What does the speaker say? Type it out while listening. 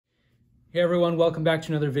Hey everyone, welcome back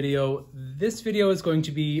to another video. This video is going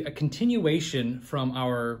to be a continuation from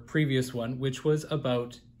our previous one, which was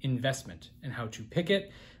about investment and how to pick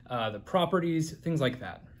it, the properties, things like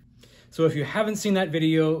that. So if you haven't seen that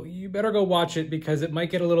video, you better go watch it because it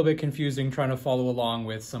might get a little bit confusing trying to follow along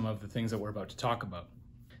with some of the things that we're about to talk about.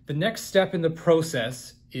 The next step in the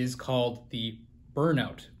process is called the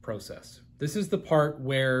burnout process. This is the part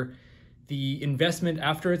where the investment,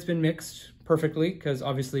 after it's been mixed perfectly, because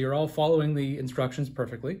obviously you're all following the instructions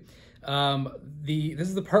perfectly, this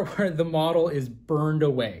is the part where the model is burned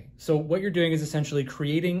away. So what you're doing is essentially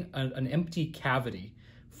creating an empty cavity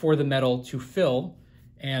for the metal to fill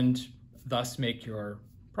and thus make your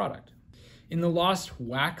product. In the lost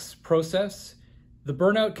wax process, the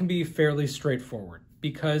burnout can be fairly straightforward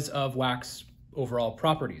because of wax overall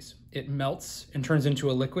properties. It melts and turns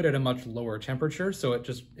into a liquid at a much lower temperature, so it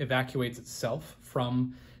just evacuates itself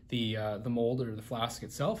from the mold or the flask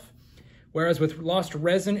itself. Whereas with lost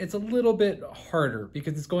resin, it's a little bit harder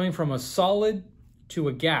because it's going from a solid to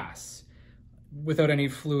a gas without any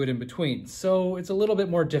fluid in between. So it's a little bit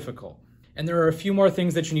more difficult. And there are a few more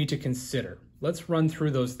things that you need to consider. Let's run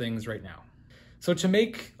through those things right now. So to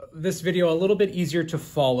make this video a little bit easier to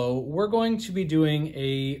follow, we're going to be doing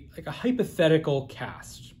a hypothetical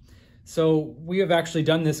cast. So we have actually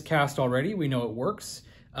done this cast already. We know it works.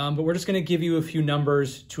 But we're just going to give you a few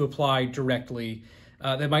numbers to apply directly.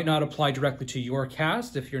 That might not apply directly to your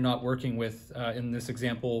cast if you're not working with, in this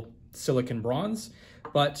example, silicon bronze,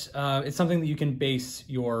 but it's something that you can base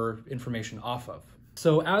your information off of.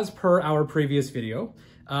 So as per our previous video,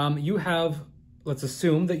 let's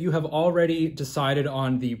assume that you have already decided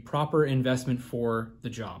on the proper investment for the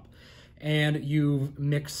job, and you've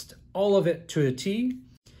mixed all of it to a T.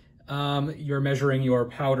 You're measuring your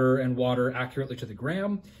powder and water accurately to the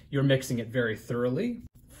gram. You're mixing it very thoroughly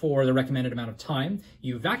for the recommended amount of time.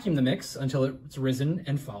 You vacuum the mix until it's risen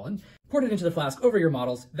and fallen. Poured it into the flask over your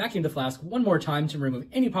models. Vacuum the flask one more time to remove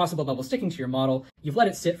any possible bubbles sticking to your model. You've let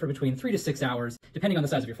it sit for between 3 to 6 hours, depending on the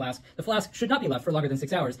size of your flask. The flask should not be left for longer than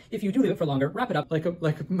 6 hours. If you do leave it for longer, wrap it up like a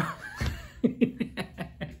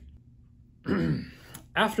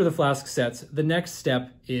After the flask sets, the next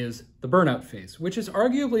step is the burnout phase, which is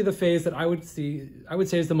arguably the phase that I would say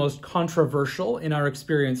is the most controversial in our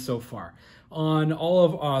experience so far. On all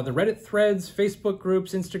of the Reddit threads, Facebook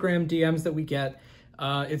groups, Instagram DMs that we get,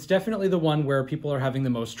 it's definitely the one where people are having the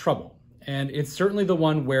most trouble. And it's certainly the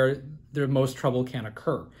one where the most trouble can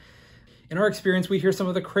occur. In our experience, we hear some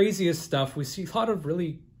of the craziest stuff. We see a lot of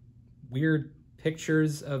really weird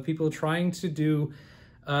pictures of people trying to do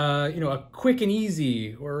a quick and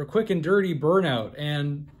easy or a quick and dirty burnout.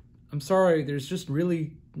 And I'm sorry, there's just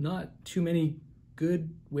really not too many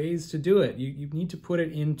good ways to do it. You need to put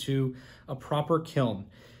it into a proper kiln.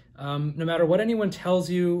 No matter what anyone tells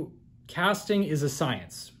you, casting is a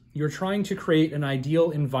science. You're trying to create an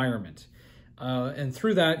ideal environment. And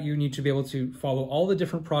through that, you need to be able to follow all the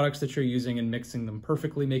different products that you're using and mixing them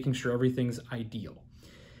perfectly, making sure everything's ideal.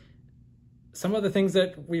 Some of the things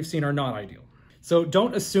that we've seen are not ideal. So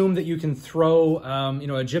don't assume that you can throw,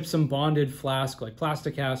 a gypsum bonded flask like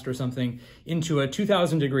Plasticast or something into a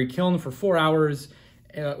 2000 degree kiln for 4 hours,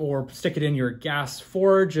 or stick it in your gas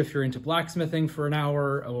forge if you're into blacksmithing for an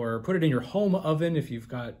hour, or put it in your home oven if you've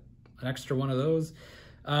got an extra one of those.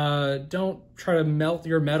 Don't try to melt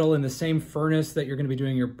your metal in the same furnace that you're going to be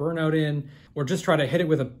doing your burnout in, or just try to hit it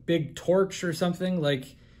with a big torch or something.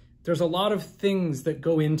 There's a lot of things that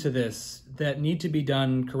go into this that need to be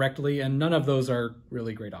done correctly, and none of those are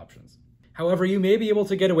really great options. However, you may be able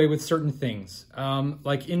to get away with certain things.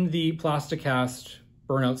 Like in the Plasticast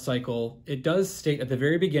burnout cycle, it does state at the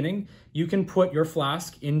very beginning, you can put your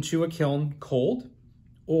flask into a kiln cold,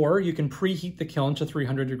 or you can preheat the kiln to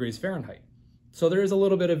 300 degrees Fahrenheit. So there is a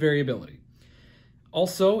little bit of variability.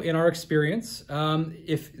 Also, in our experience,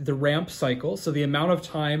 if the ramp cycle, so the amount of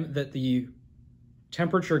time that the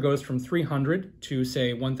temperature goes from 300 to,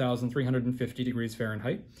 say, 1,350 degrees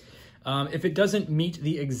Fahrenheit. If it doesn't meet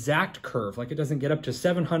the exact curve, like it doesn't get up to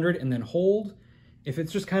 700 and then hold, if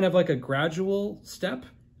it's just kind of like a gradual step,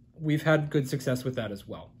 we've had good success with that as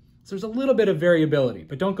well. So there's a little bit of variability,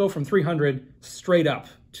 but don't go from 300 straight up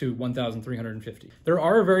to 1,350. There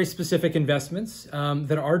are very specific investments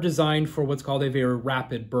that are designed for what's called a very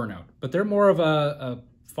rapid burnout, but they're more of a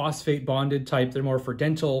phosphate bonded type. They're more for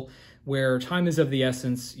dental, where time is of the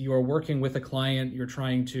essence. You're working with a client, you're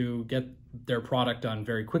trying to get their product done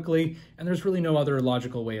very quickly, and there's really no other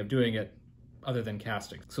logical way of doing it other than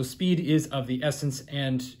casting. So speed is of the essence,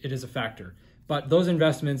 and it is a factor. but those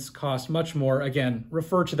investments cost much more. Again,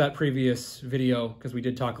 refer to that previous video because we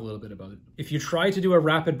did talk a little bit about it. If you try to do a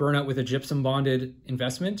rapid burnout with a gypsum bonded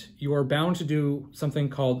investment, you are bound to do something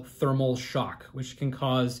called thermal shock, which can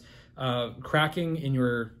cause cracking in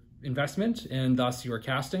your investment, and thus your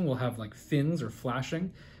casting will have like fins or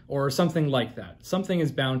flashing or something like that. Something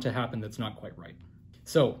is bound to happen that's not quite right.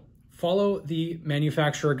 So follow the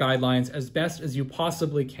manufacturer guidelines as best as you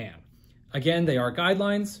possibly can. Again, they are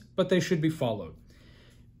guidelines, but they should be followed.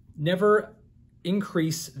 Never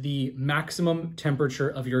increase the maximum temperature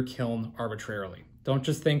of your kiln arbitrarily. Don't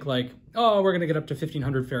just think like, oh, we're gonna get up to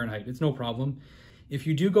 1500 Fahrenheit. It's no problem. If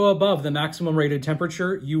you do go above the maximum rated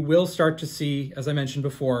temperature, you will start to see, as I mentioned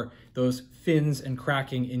before, those fins and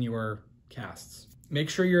cracking in your casts. Make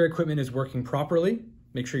sure your equipment is working properly.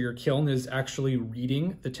 Make sure your kiln is actually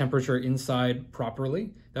reading the temperature inside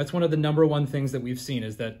properly. That's one of the #1 things that we've seen,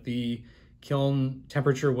 is that the kiln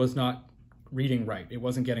temperature was not reading right. It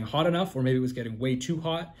wasn't getting hot enough, or maybe it was getting way too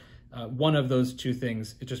hot. One of those two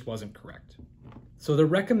things, it just wasn't correct. So the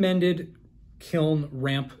recommended kiln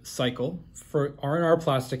ramp cycle for R&R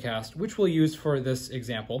Plasticast, which we'll use for this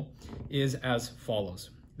example, is as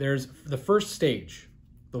follows. There's the first stage,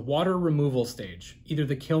 the water removal stage. Either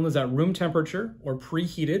the kiln is at room temperature or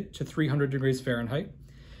preheated to 300 degrees Fahrenheit,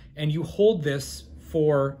 and you hold this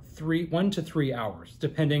for 1 to 3 hours,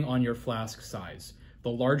 depending on your flask size.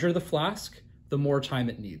 The larger the flask, the more time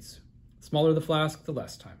it needs. The smaller the flask, the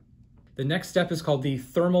less time. The next step is called the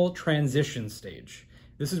thermal transition stage.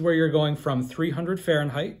 This is where you're going from 300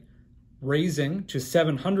 Fahrenheit, raising to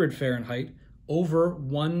 700 Fahrenheit over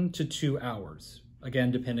 1 to 2 hours,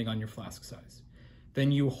 again, depending on your flask size.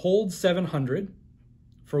 Then you hold 700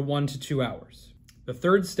 for 1 to 2 hours. The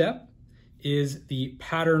third step is the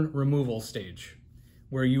pattern removal stage,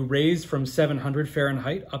 where you raise from 700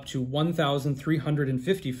 Fahrenheit up to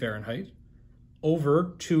 1350 Fahrenheit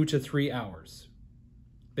over 2 to 3 hours.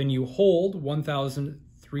 Then you hold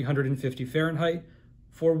 1350 Fahrenheit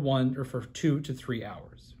for 2 to 3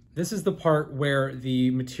 hours. This is the part where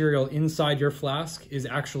the material inside your flask is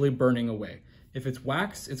actually burning away. If it's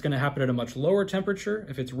wax, it's going to happen at a much lower temperature.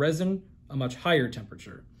 If it's resin, a much higher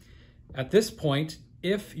temperature. At this point,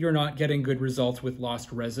 if you're not getting good results with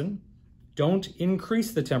lost resin, don't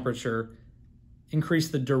increase the temperature, increase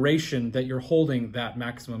the duration that you're holding that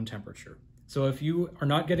maximum temperature. So if you are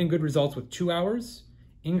not getting good results with 2 hours,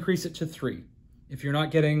 increase it to 3. If you're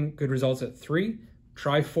not getting good results at 3,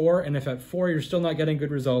 try 4, and if at 4 you're still not getting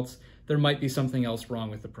good results, there might be something else wrong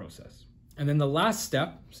with the process. And then the last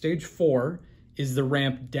step, stage 4, is the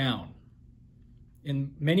ramp down.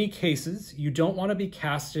 In many cases, you don't want to be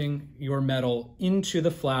casting your metal into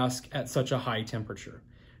the flask at such a high temperature.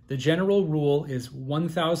 The general rule is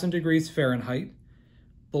 1000 degrees Fahrenheit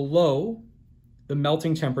below the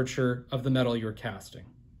melting temperature of the metal you're casting.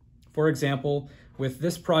 For example, with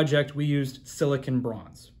this project, we used silicon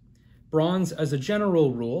bronze. Bronze, as a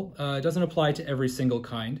general rule, doesn't apply to every single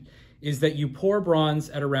kind, is that you pour bronze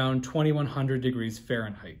at around 2100 degrees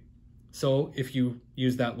Fahrenheit. So if you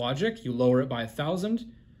use that logic, you lower it by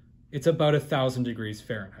 1000, it's about 1000 degrees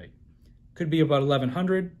Fahrenheit. Could be about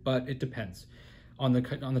 1100, but it depends on the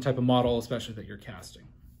type of model, especially that you're casting.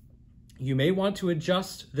 You may want to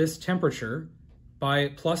adjust this temperature by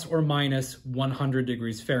plus or minus 100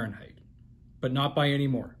 degrees Fahrenheit, but not by any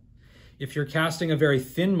more. If you're casting a very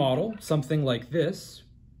thin model, something like this,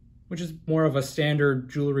 which is more of a standard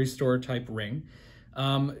jewelry store type ring,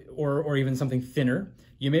 or even something thinner,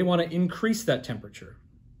 you may want to increase that temperature.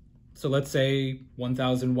 So let's say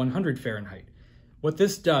 1100 Fahrenheit. What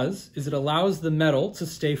this does is it allows the metal to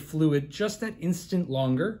stay fluid just that instant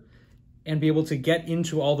longer and be able to get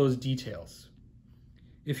into all those details.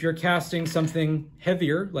 If you're casting something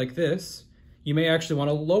heavier like this, you may actually want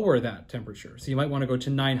to lower that temperature. So you might want to go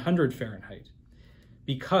to 900 Fahrenheit.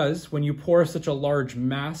 Because when you pour such a large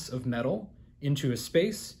mass of metal into a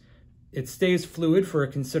space, it stays fluid for a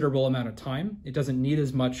considerable amount of time. It doesn't need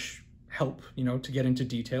as much help, to get into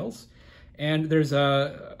details. And there's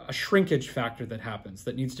a shrinkage factor that happens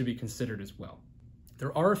that needs to be considered as well.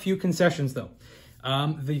 There are a few concessions though.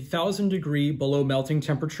 The 1000 degree below melting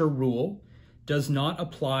temperature rule does not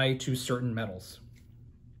apply to certain metals,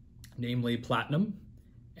 namely platinum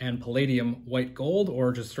and palladium white gold,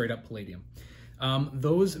 or just straight up palladium.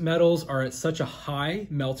 Those metals are at such a high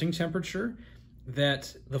melting temperature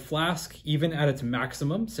that the flask, even at its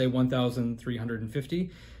maximum, say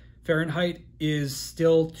 1350 Fahrenheit, is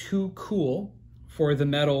still too cool for the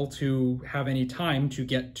metal to have any time to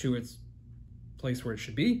get to its place where it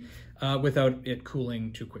should be without it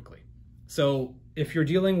cooling too quickly. So if you're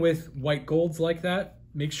dealing with white golds like that,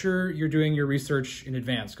 make sure you're doing your research in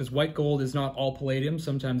advance, because white gold is not all palladium.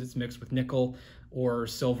 Sometimes it's mixed with nickel or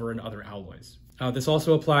silver and other alloys. This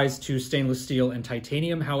also applies to stainless steel and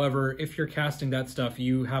titanium. However, if you're casting that stuff,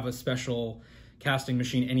 you have a special casting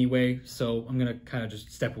machine anyway, so I'm gonna kind of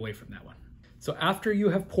just step away from that one. So after you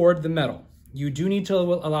have poured the metal, you do need to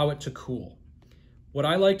allow it to cool. What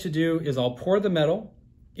I like to do is I'll pour the metal.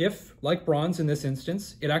 If, like bronze in this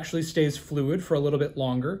instance, it actually stays fluid for a little bit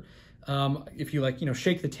longer. If you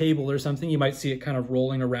shake the table or something, you might see it kind of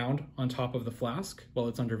rolling around on top of the flask while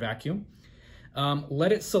it's under vacuum.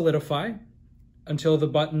 Let it solidify until the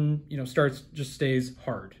button, just stays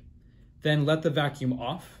hard. Then let the vacuum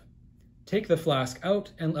off. Take the flask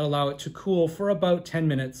out and allow it to cool for about 10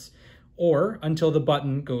 minutes or until the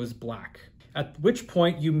button goes black, at which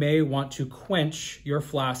point you may want to quench your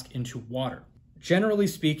flask into water. Generally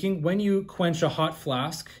speaking, when you quench a hot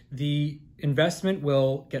flask, the investment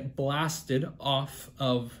will get blasted off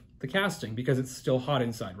of the casting because it's still hot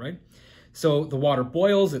inside, right? So the water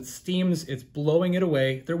boils, it steams, it's blowing it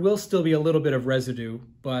away. There will still be a little bit of residue,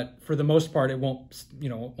 but for the most part, it won't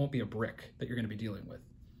be a brick that you're going to be dealing with.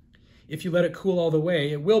 If you let it cool all the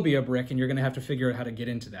way, it will be a brick, and you're going to have to figure out how to get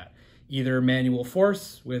into that. Either manual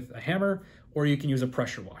force with a hammer, or you can use a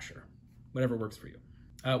pressure washer, whatever works for you.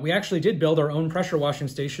 We actually did build our own pressure washing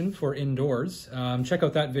station for indoors. Check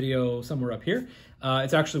out that video somewhere up here.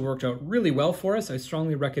 It's actually worked out really well for us. I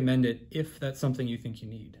strongly recommend it if that's something you think you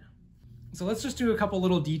need. So let's just do a couple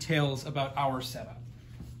little details about our setup.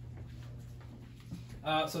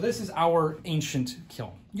 So this is our ancient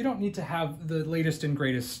kiln. You don't need to have the latest and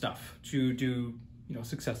greatest stuff to do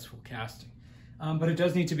successful casting, but it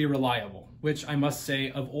does need to be reliable, which I must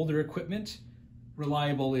say, of older equipment,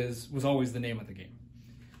 reliable was always the name of the game.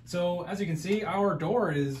 So as you can see, our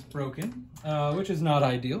door is broken, which is not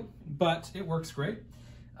ideal, but it works great.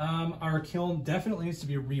 Our kiln definitely needs to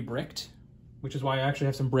be re-bricked, which is why I actually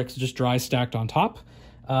have some bricks just dry stacked on top.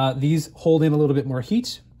 These hold in a little bit more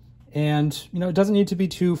heat, and it doesn't need to be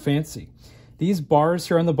too fancy. These bars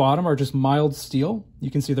here on the bottom are just mild steel.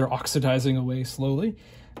 You can see they're oxidizing away slowly.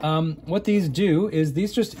 What these do is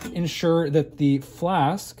these just ensure that the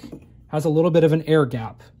flask has a little bit of an air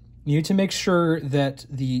gap. You need to make sure that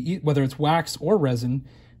whether it's wax or resin,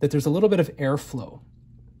 that there's a little bit of airflow.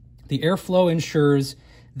 The airflow ensures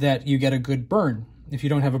that you get a good burn. If you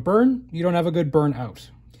don't have a burn, you don't have a good burn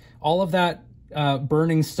out. All of that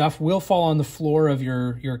burning stuff will fall on the floor of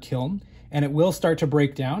your kiln, and it will start to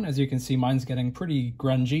break down. As you can see, mine's getting pretty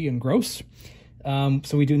grungy and gross.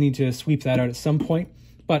 So we do need to sweep that out at some point,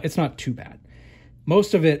 but it's not too bad.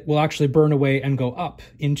 Most of it will actually burn away and go up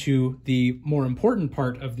into the more important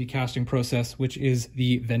part of the casting process, which is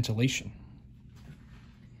the ventilation.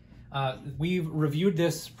 We've reviewed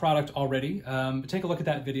this product already. Take a look at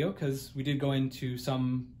that video because we did go into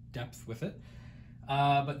some depth with it.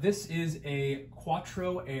 But this is a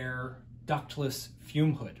Quattro Air ductless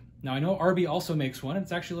fume hood. Now I know RB also makes one.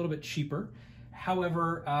 It's actually a little bit cheaper.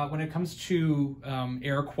 However, when it comes to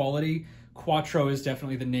air quality, Quattro is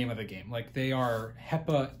definitely the name of the game. Like, they are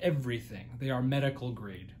HEPA everything. They are medical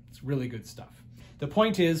grade. It's really good stuff. The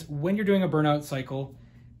point is, when you're doing a burnout cycle,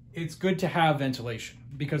 it's good to have ventilation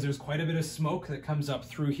because there's quite a bit of smoke that comes up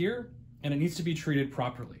through here, and it needs to be treated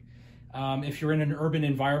properly. If you're in an urban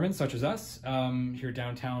environment such as us, here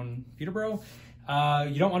downtown Peterborough,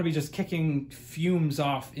 you don't want to be just kicking fumes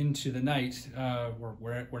off into the night or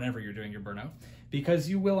whenever you're doing your burnout, because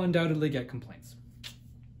you will undoubtedly get complaints.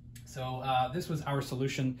 So this was our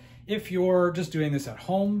solution. If you're just doing this at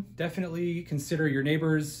home, definitely consider your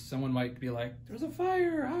neighbors. Someone might be like, there's a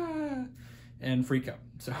fire, and freak out.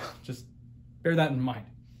 So just bear that in mind.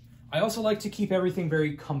 I also like to keep everything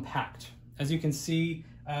very compact. As you can see,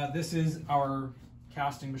 this is our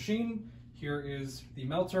casting machine. Here is the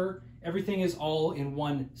melter. Everything is all in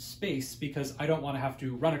one space because I don't want to have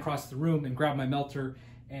to run across the room and grab my melter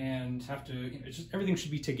and have to, everything should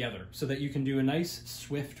be together so that you can do a nice,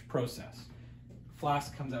 swift process.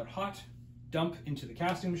 Flask comes out hot, dump into the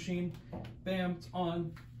casting machine, bam, it's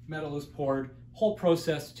on, metal is poured. Whole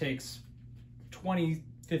process takes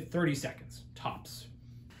 30 seconds, tops.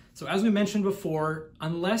 So as we mentioned before,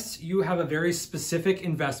 unless you have a very specific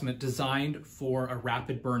investment designed for a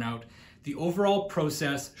rapid burnout, the overall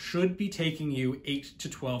process should be taking you 8 to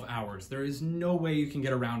 12 hours. There is no way you can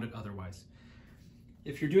get around it otherwise.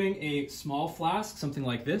 If you're doing a small flask, something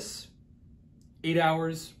like this, 8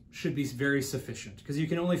 hours should be very sufficient because you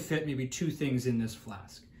can only fit maybe 2 things in this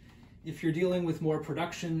flask. If you're dealing with more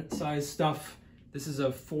production size stuff, this is a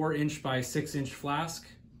 4-inch by 6-inch flask.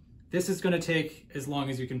 This is going to take as long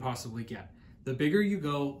as you can possibly get. The bigger you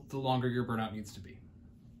go, the longer your burnout needs to be.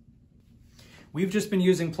 We've just been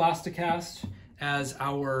using Plasticast as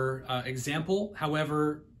our example.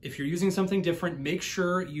 However, if you're using something different, make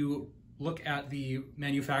sure you look at the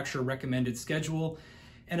manufacturer recommended schedule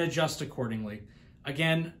and adjust accordingly.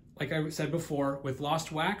 Again, like I said before, with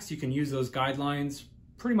Lost Wax, you can use those guidelines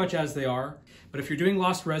pretty much as they are. But if you're doing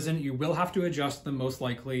Lost Resin, you will have to adjust them most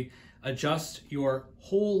likely. Adjust your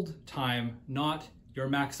hold time, not your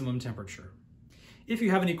maximum temperature. If you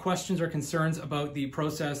have any questions or concerns about the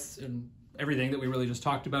process and everything that we really just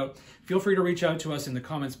talked about, feel free to reach out to us in the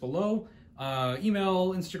comments below,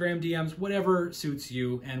 email, Instagram, DMs, whatever suits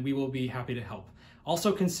you, and we will be happy to help.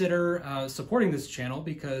 Also consider supporting this channel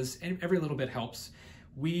because every little bit helps.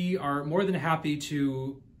 We are more than happy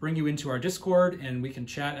to bring you into our Discord and we can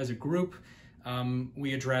chat as a group.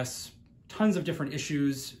 We address tons of different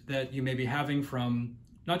issues that you may be having from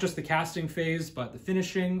not just the casting phase, but the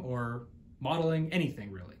finishing or modeling,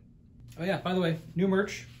 anything really. Oh yeah, by the way, new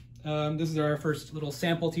merch. This is our first little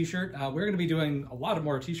sample t-shirt. We're gonna be doing a lot of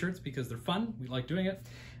more t-shirts because they're fun. We like doing it.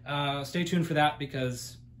 Stay tuned for that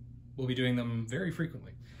because we'll be doing them very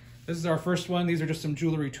frequently. This is our first one. These are just some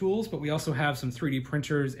jewelry tools, but we also have some 3D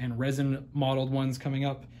printers and resin modeled ones coming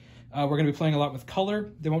up. We're gonna be playing a lot with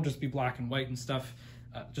color. They won't just be black and white and stuff.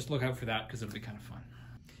 Just look out for that because it'll be kind of fun.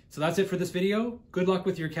 So that's it for this video. Good luck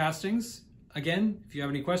with your castings. Again, if you have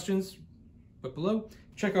any questions, put below.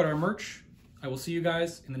 Check out our merch. I will see you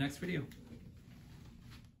guys in the next video.